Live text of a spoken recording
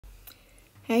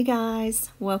Hey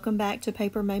guys, welcome back to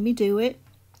Paper Made Me Do It.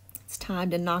 It's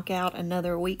time to knock out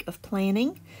another week of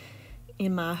planning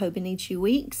in my Hobonichi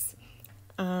weeks.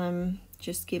 I'm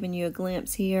just giving you a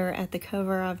glimpse here at the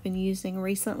cover I've been using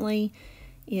recently.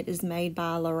 It is made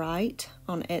by Larite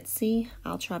on Etsy.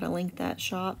 I'll try to link that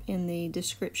shop in the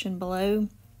description below.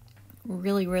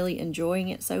 Really enjoying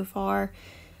it so far.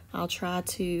 I'll try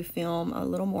to film a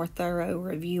little more thorough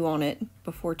review on it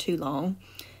before too long.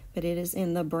 But it is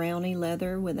in the brownie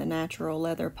leather with a natural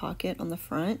leather pocket on the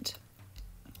front.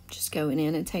 Just going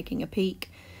in and taking a peek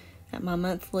at my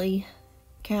monthly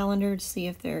calendar to see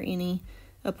if there are any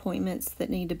appointments that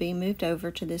need to be moved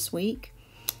over to this week.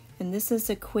 And this is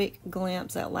a quick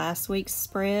glimpse at last week's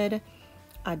spread.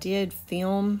 I did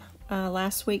film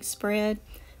last week's spread,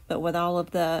 but with all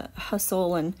of the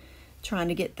hustle and trying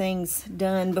to get things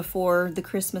done before the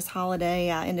Christmas holiday,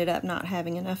 I ended up not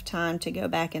having enough time to go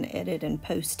back and edit and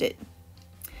post it.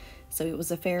 So it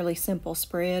was a fairly simple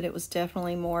spread. It was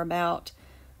definitely more about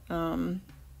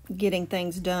getting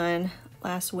things done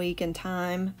last week in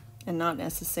time and not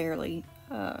necessarily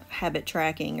habit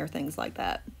tracking or things like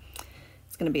that.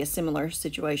 It's going to be a similar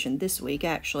situation this week,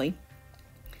 actually.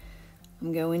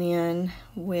 I'm going in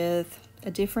with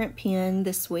a different pen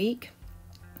this week.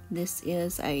 This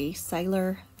is a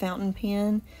Sailor fountain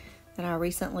pen that I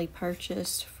recently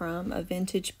purchased from a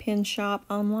vintage pen shop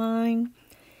online.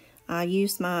 I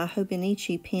used my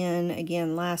Hobonichi pen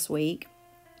again last week,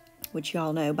 which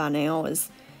y'all know by now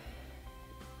is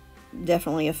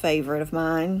definitely a favorite of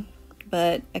mine.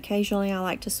 But occasionally I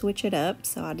like to switch it up,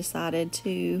 so I decided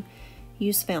to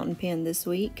use fountain pen this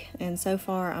week. And so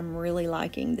far I'm really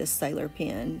liking this Sailor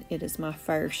pen. It is my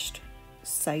first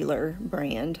Sailor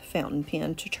brand fountain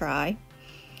pen to try,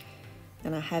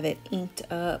 and I have it inked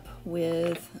up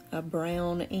with a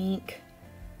brown ink.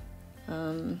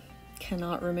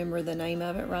 Cannot remember the name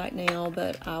of it right now,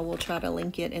 but I will try to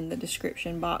link it in the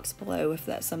description box below if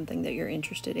that's something that you're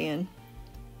interested in.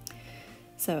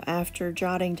 So after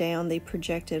jotting down the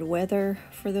projected weather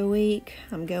for the week,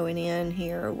 I'm going in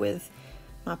here with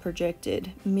my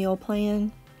projected meal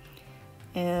plan,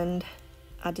 and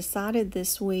I decided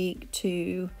this week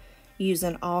to use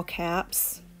an all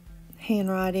caps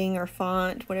handwriting or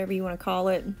font, whatever you want to call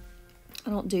it. I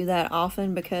don't do that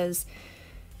often because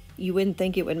you wouldn't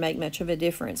think it would make much of a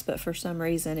difference, but for some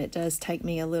reason it does take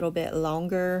me a little bit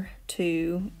longer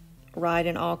to write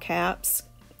in all caps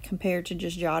compared to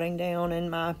just jotting down in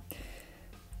my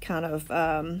kind of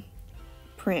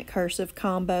print cursive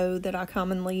combo that I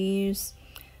commonly use.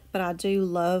 But I do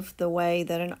love the way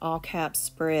that an all caps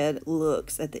spread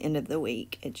looks at the end of the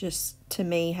week. It just, to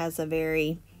me, has a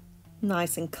very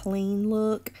nice and clean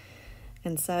look.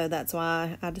 And so that's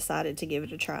why I decided to give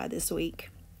it a try this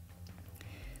week.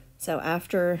 So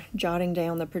after jotting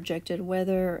down the projected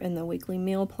weather and the weekly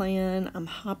meal plan, I'm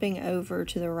hopping over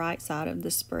to the right side of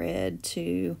the spread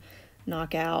to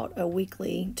knock out a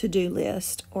weekly to-do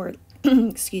list, or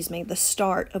excuse me, the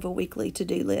start of a weekly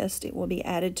to-do list. It will be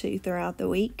added to throughout the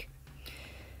week.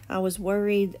 I was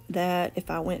worried that if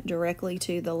I went directly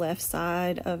to the left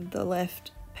side of the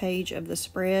left page of the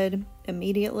spread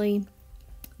immediately,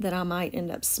 that I might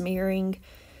end up smearing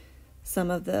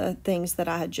some of the things that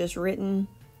I had just written.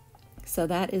 So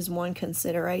that is one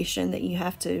consideration that you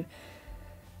have to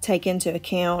take into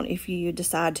account if you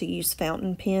decide to use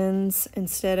fountain pens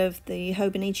instead of the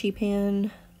Hobonichi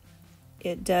pen.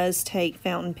 It does take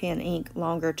fountain pen ink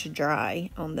longer to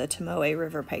dry on the Tomoe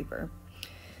River paper.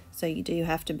 So you do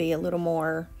have to be a little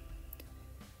more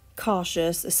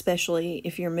cautious, especially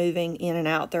if you're moving in and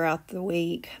out throughout the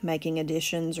week, making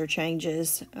additions or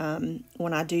changes.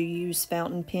 When I do use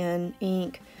fountain pen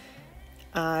ink,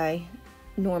 I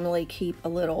normally keep a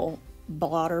little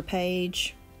blotter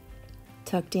page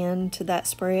tucked into that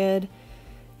spread.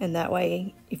 And that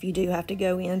way, if you do have to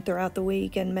go in throughout the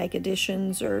week and make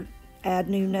additions or add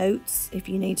new notes, if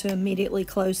you need to immediately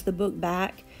close the book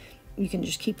back, you can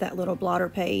just keep that little blotter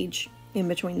page in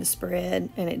between the spread,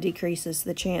 and it decreases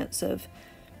the chance of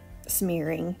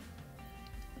smearing.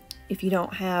 If you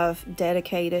don't have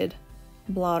dedicated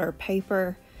blotter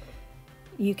paper,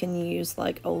 you can use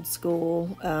like old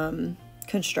school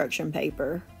construction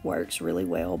paper. Works really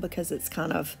well because it's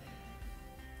kind of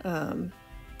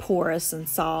porous and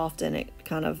soft, and it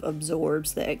kind of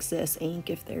absorbs the excess ink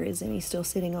if there is any still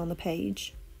sitting on the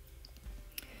page.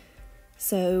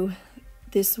 So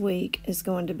this week is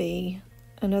going to be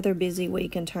another busy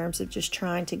week in terms of just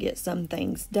trying to get some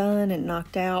things done and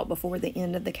knocked out before the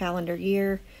end of the calendar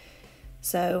year.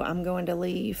 So I'm going to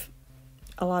leave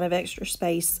a lot of extra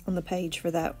space on the page for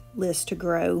that list to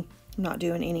grow. I'm not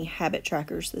doing any habit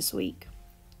trackers this week.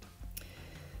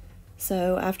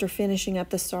 So after finishing up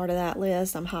the start of that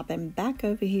list, I'm hopping back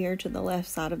over here to the left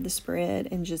side of the spread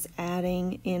and just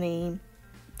adding any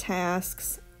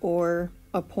tasks or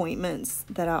appointments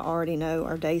that I already know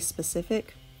are day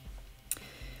specific.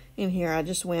 In here I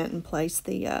just went and placed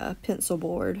the pencil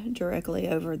board directly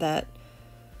over that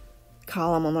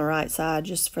column on the right side,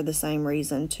 just for the same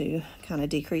reason, to kind of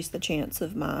decrease the chance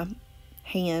of my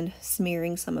hand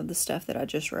smearing some of the stuff that I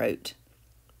just wrote.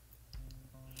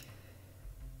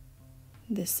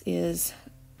 This is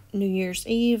New Year's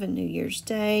Eve and New Year's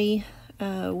Day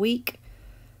week.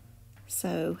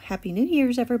 So Happy New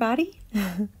Year's, everybody.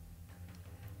 I'm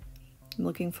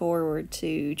looking forward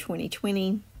to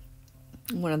 2020.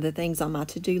 One of the things on my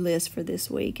to-do list for this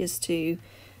week is to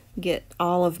get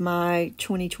all of my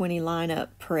 2020 lineup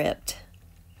prepped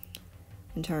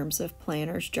in terms of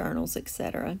planners, journals,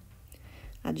 etc.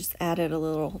 I just added a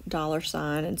little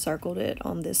 $sign and circled it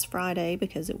on this Friday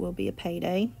because it will be a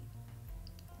payday.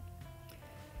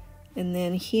 And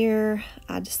then here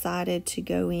I decided to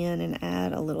go in and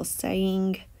add a little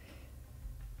saying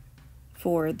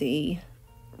for the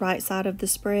right side of the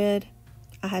spread.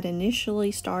 I had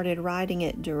initially started writing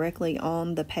it directly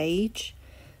on the page,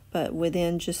 but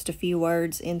within just a few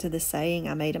words into the saying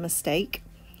I made a mistake.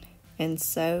 And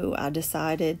so I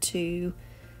decided to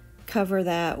cover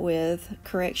that with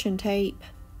correction tape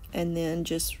and then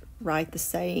just write the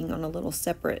saying on a little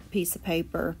separate piece of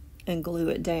paper and glue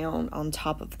it down on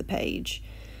top of the page.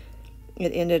 It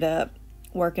ended up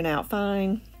working out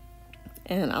fine,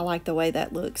 and I like the way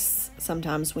that looks.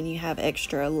 Sometimes when you have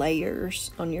extra layers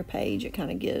on your page, it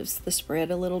kind of gives the spread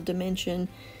a little dimension.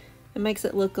 It makes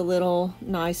it look a little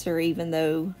nicer even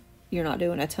though you're not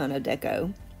doing a ton of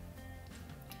deco.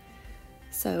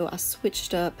 So I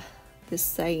switched up this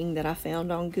saying that I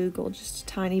found on Google just a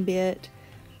tiny bit.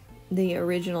 The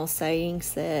original saying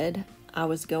said, I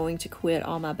was going to quit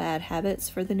all my bad habits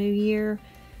for the new year,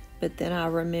 but then I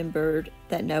remembered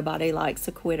that nobody likes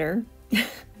a quitter,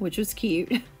 which was cute.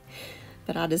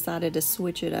 But I decided to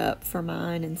switch it up for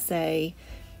mine and say,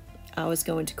 I was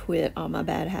going to quit all my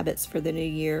bad habits for the new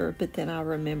year, but then I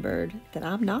remembered that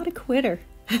I'm not a quitter.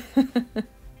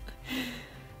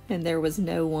 And there was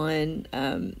no one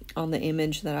on the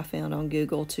image that I found on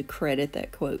Google to credit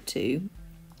that quote to.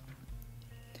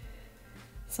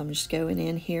 So I'm just going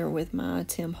in here with my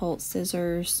Tim Holtz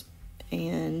scissors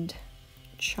and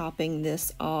chopping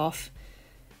this off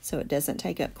so it doesn't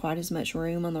take up quite as much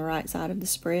room on the right side of the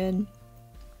spread.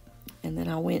 And then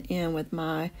I went in with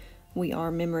my We Are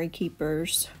Memory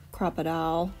Keepers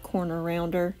Crocodile corner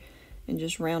rounder and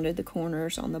just rounded the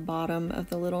corners on the bottom of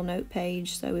the little note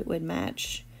page so it would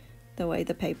match the way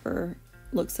the paper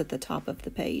looks at the top of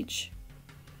the page.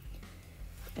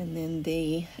 And then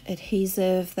the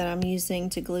adhesive that I'm using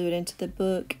to glue it into the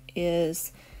book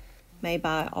is made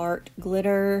by Art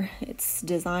Glitter. It's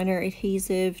designer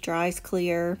adhesive, dries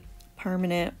clear,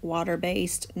 permanent,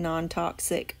 water-based,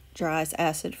 non-toxic, dries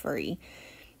acid-free.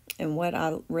 And what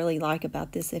I really like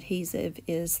about this adhesive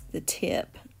is the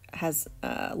tip. It has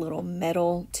a little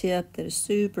metal tip that is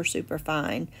super, super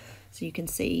fine. So you can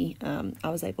see I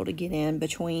was able to get in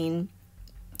between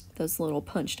those little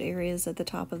punched areas at the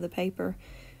top of the paper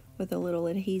with a little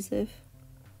adhesive.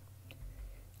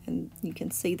 And you can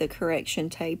see the correction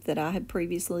tape that I had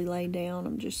previously laid down.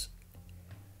 I'm just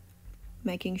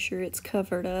making sure it's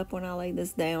covered up when I lay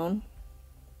this down.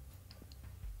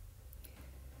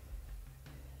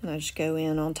 And I just go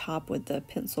in on top with the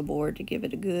pencil board to give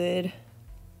it a good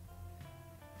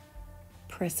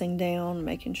pressing down,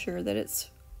 making sure that it's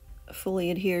fully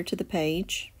adhered to the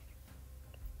page.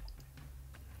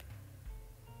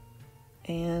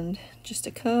 And just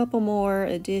a couple more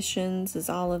additions is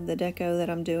all of the deco that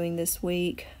I'm doing this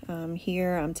week.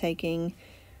 Here I'm taking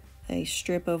a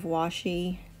strip of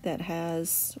washi that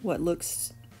has what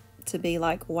looks to be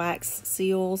like wax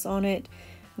seals on it.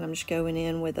 And I'm just going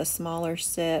in with a smaller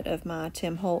set of my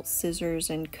Tim Holtz scissors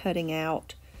and cutting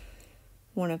out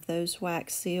one of those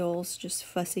wax seals, just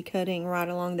fussy cutting right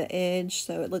along the edge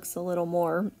so it looks a little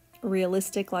more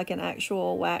realistic, like an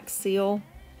actual wax seal.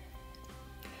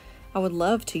 I would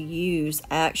love to use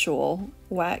actual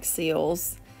wax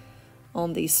seals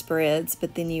on these spreads,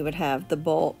 but then you would have the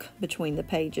bulk between the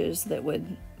pages that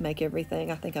would make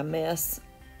everything, I think, a mess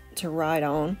to write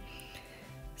on.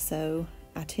 So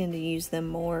I tend to use them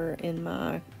more in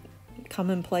my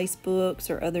commonplace books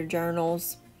or other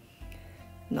journals,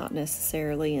 not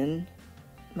necessarily in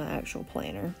my actual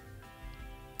planner.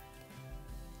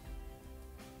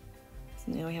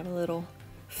 So now we have a little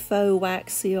faux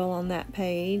wax seal on that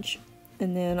page.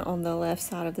 And then on the left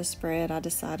side of the spread, I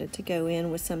decided to go in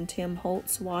with some Tim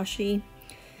Holtz washi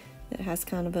that has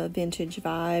kind of a vintage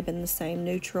vibe and the same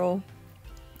neutral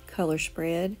color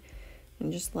spread,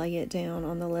 and just lay it down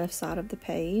on the left side of the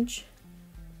page.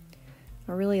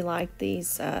 I really like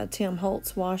these Tim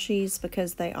Holtz washies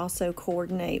because they also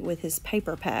coordinate with his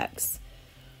paper packs.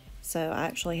 So I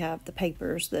actually have the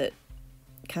papers that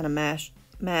kind of match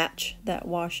that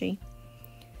washi.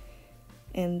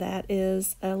 And that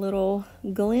is a little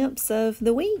glimpse of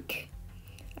the week.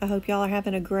 I hope y'all are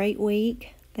having a great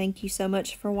week. Thank you so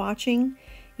much for watching.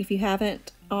 If you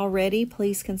haven't already,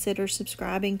 please consider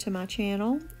subscribing to my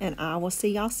channel, and I will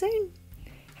see y'all soon.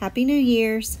 Happy New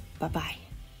Year's. Bye-bye.